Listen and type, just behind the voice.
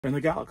In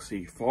a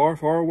galaxy far,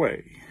 far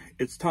away,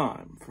 it's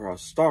time for a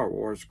Star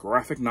Wars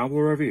graphic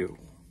novel review.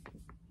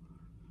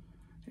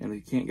 And if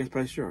you can't guess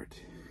by the shirt,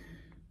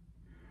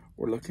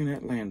 we're looking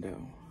at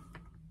Lando.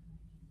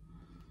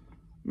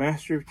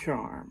 Master of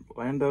Charm,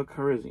 Lando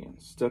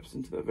Calrissian steps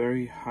into the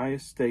very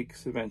highest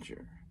stakes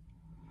adventure.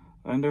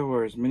 Lando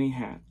wears many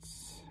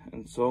hats,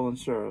 and so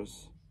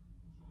ensures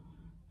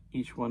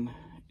each one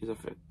is a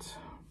fit.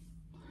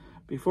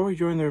 Before he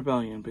joined the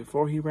rebellion,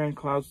 before he ran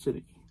Cloud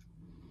City,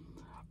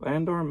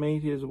 Lando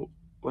made his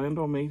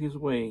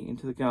way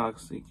into the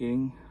galaxy,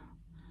 getting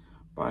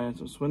by on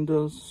some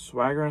swindles,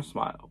 swagger, and a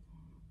smile.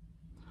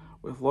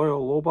 With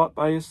loyal Lobot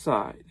by his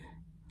side,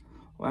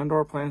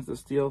 Lando plans to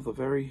steal a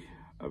very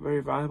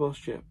valuable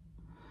ship,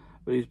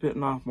 but he's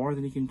bitten off more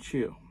than he can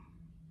chew.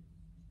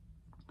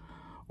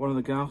 One of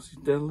the galaxy's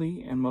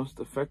deadly and most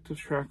effective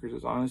trackers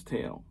is on his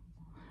tail.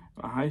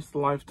 A heist of a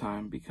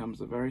lifetime becomes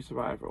a very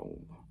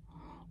survival.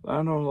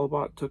 Lando and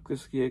Lobot took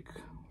this gig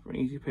for an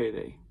easy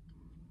payday.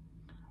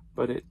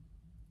 But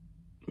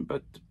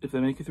if they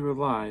make it through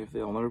alive,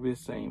 they'll never be the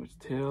same. It's a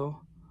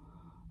tale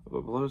of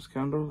a beloved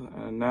scoundrel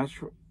and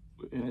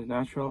in his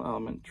natural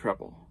element,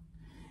 trouble.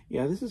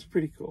 Yeah, this is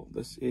pretty cool.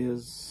 This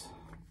is,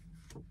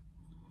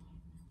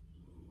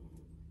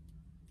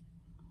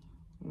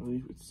 I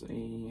believe it's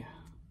a,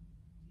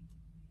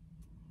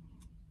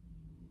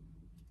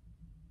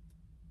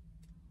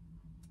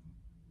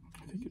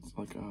 I think it's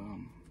like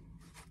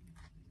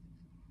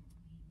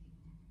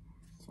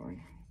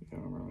sorry, I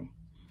can't remember.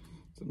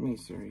 It's a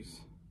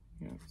mini-series.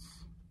 Yeah, I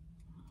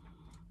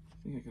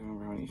think I can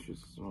remember how many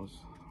issues this was.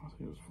 I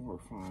think it was 4 or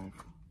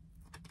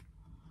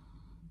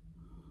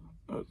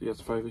 5. Yeah,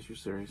 it's a 5-issue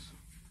series.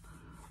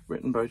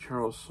 Written by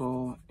Charles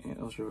Soule and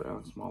illustrated by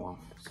Alex Moloff.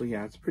 So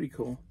yeah, it's pretty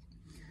cool.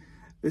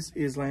 This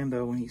is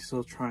Lando when he's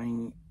still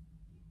trying.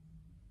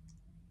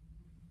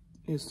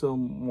 He's still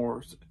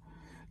more.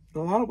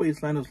 In a lot of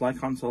ways, Lando's like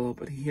Han Solo,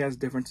 but he has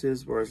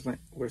differences. Whereas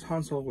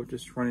Han Solo was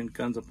just running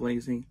guns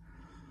a-blazing,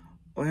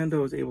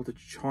 Lando is able to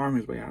charm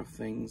his way out of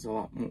things a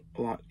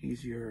lot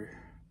easier,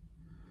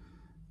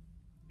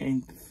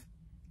 and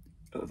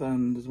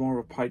then there's more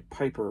of a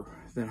piper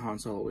than Han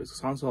Solo is.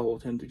 Han Solo will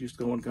tend to just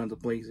go in guns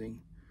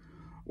a-blazing,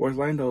 whereas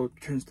Lando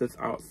tends to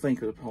outthink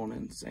his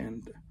opponents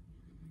and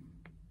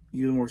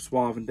use more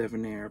suave and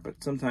debonair.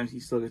 But sometimes he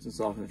still gets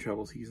himself into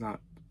troubles he's not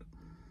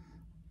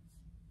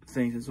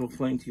thinking. So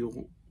explain to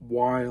you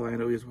why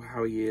Lando is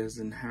how he is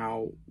and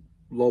how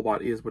Lobot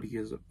is what he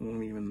is when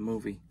we in the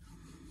movie.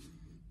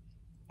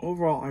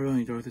 Overall, I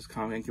really enjoyed this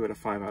comic and give it a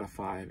 5 out of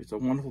 5. It's a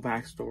wonderful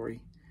backstory.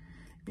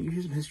 And you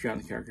hear some history on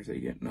the characters that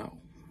you didn't know.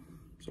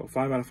 So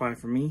 5 out of 5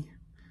 for me.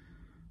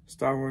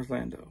 Star Wars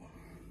Lando.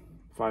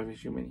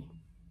 5-issue mini.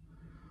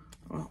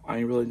 Well, I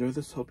really enjoyed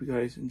this. Hope you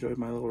guys enjoyed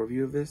my little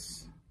review of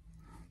this.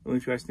 Let me know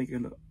what you guys think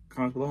in the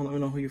comments below. Let me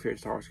know who your favorite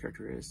Star Wars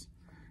character is.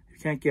 If you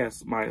can't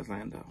guess, mine is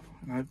Lando.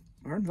 And I've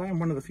heard that I'm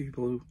one of the few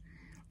people who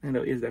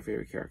Lando is their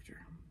favorite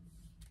character.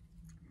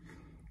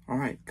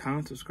 Alright,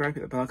 comment, subscribe,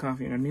 hit the bell icon if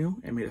you're new,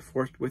 and may the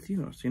force be with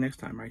you. I'll see you next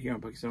time right here on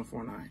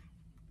Bucky749.